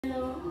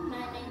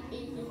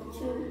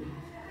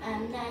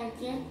am 9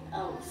 years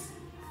old.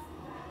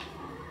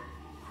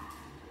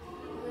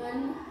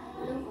 When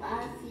look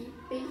at the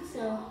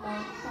picture of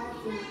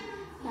party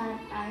that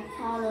I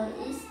color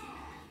is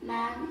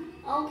man.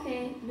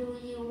 Okay, do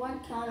you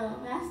want color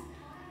that's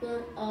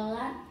good or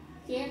that?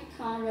 Yes,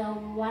 color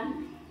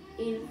one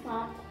in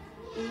front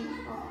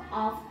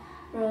of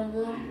the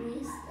girl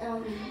with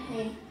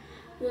hair.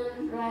 Girl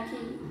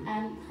writing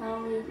and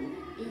coloring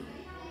it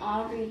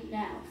orange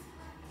now.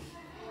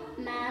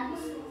 Man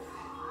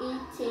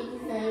eating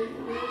the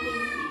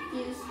reading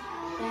juice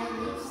and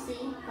you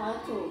see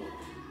photo.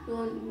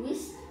 Girl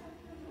with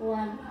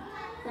one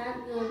that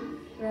girl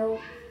wrote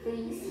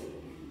brings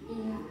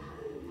in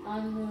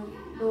on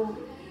the door.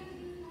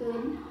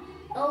 Girl,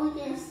 oh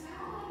yes,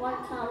 what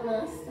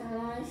color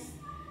size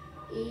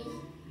is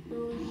do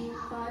you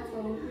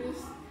photo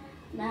this?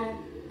 Man,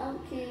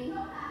 okay.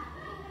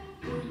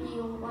 Do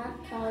you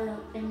want color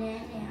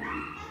banana?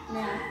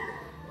 Now,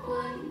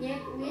 good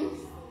yes with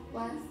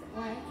what's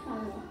white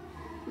color.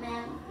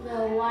 Man, the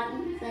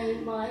one they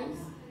boys,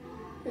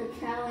 the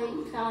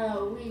showing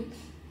color with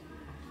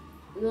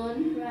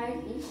one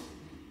right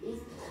is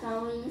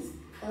showing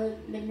a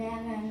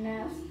banana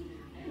now.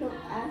 Look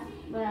at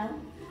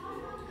brown.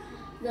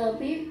 The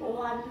big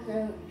one,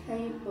 the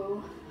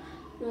table.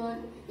 Good,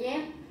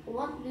 yep.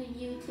 What do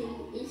you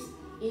think is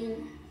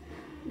in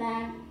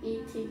man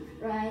eating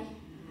right?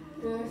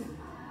 Good.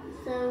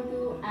 So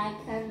do I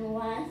can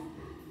watch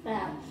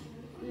that.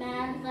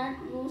 Man, that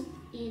good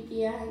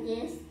idea.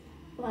 Yes,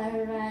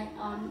 while right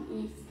on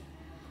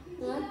it.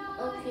 Good.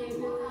 Okay,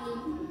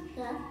 doing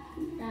that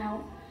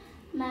now.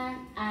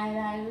 Man, I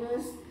like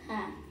this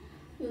hat.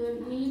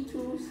 Good. Me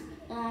too.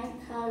 I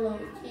color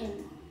him.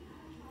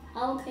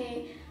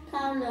 Okay,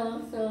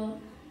 color the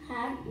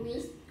hat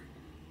with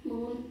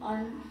moon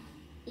on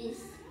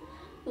its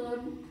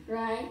good.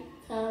 Right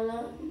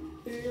color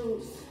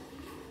blues.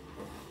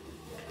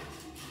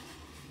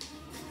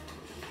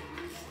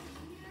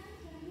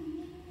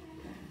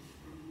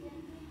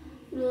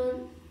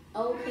 Good.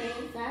 Okay,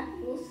 that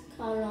was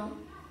color.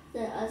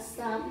 There are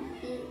some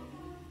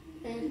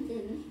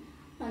paintings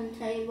on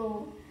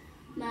table.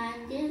 Man,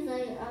 yes,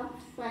 they are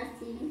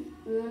flashing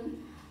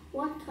green.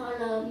 What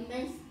color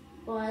makes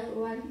boy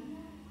one?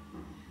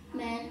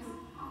 Man,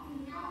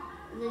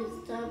 the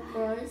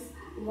surprise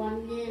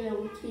one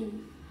yellow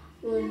thing.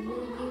 Good. Do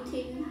you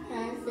think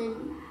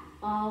passing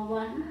or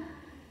one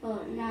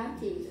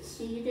naughty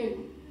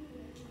cheating?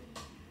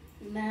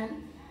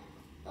 Man,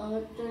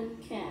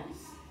 urgent cats.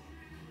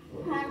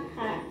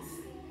 Hats.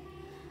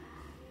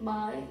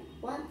 Boy,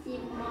 what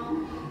did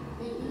mom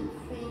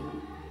think?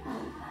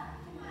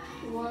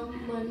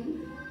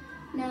 Woman,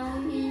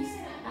 now he's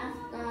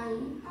after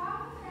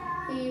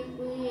he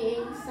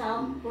bringing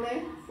some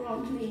bread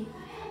from me.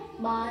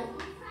 Boy,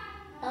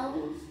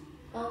 oh,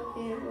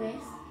 okay,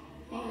 rest.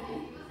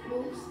 Hey,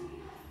 books,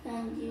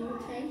 can you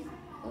take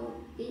a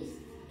piece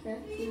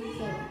that you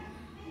the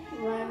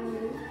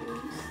rivalry?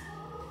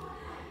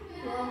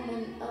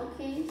 Woman,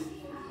 okay.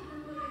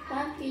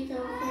 What Peter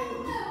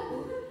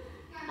fails?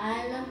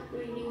 I love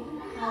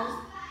reading house.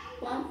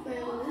 What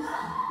fails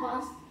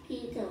was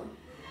Peter.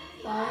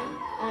 Boy,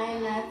 I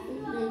like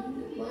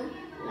reading but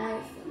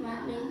like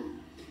smelling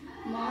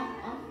more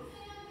of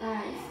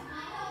rice.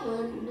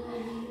 When do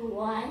you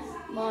wise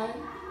boy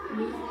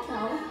be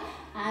told?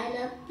 I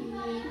love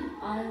being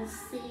on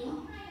sea.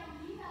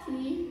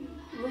 Tree,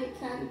 we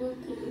can do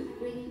to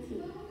bring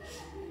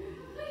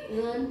to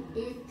learn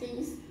these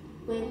things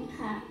when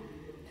have.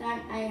 Can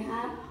I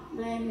have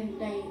lemon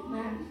day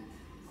man?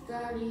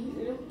 Study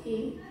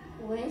looking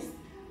west,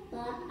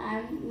 God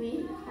and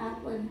we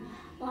happen,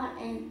 God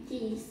and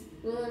cheese,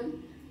 girl,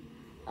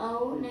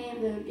 oh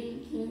never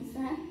drinking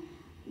that,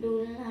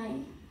 do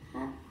like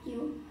have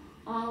you,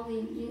 or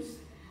will use,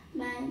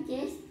 man,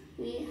 yes,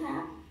 we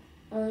have,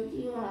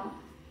 you are,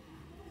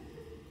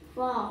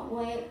 for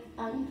web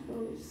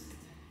uncles,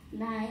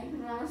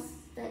 9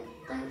 rusted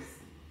text,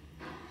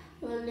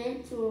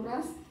 relate to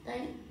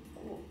rusted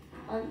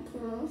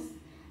uncles,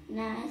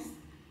 nice,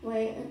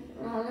 where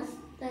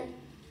rusted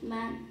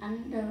man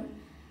under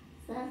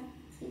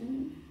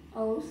setting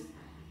oath,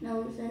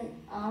 no they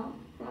are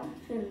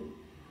corruption,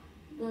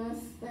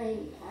 girls say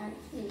I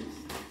think.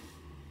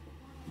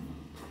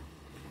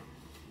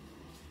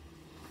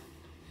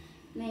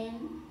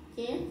 Men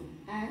get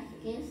as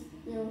guess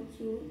go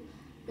to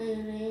the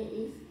ray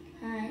is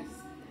high.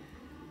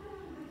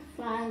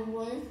 Fly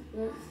with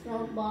the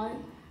slow boy,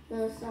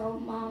 the slow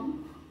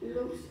mom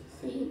looks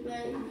see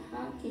very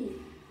happy.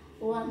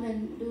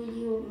 Woman, do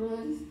you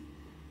run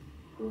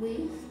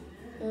with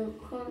the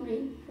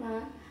calling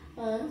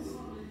flowers?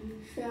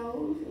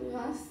 Show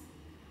lost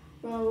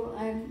row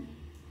and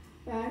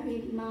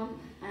very mom.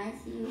 I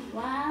see.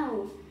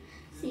 Wow,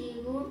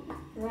 see good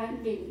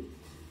running.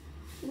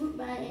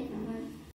 Goodbye, everyone.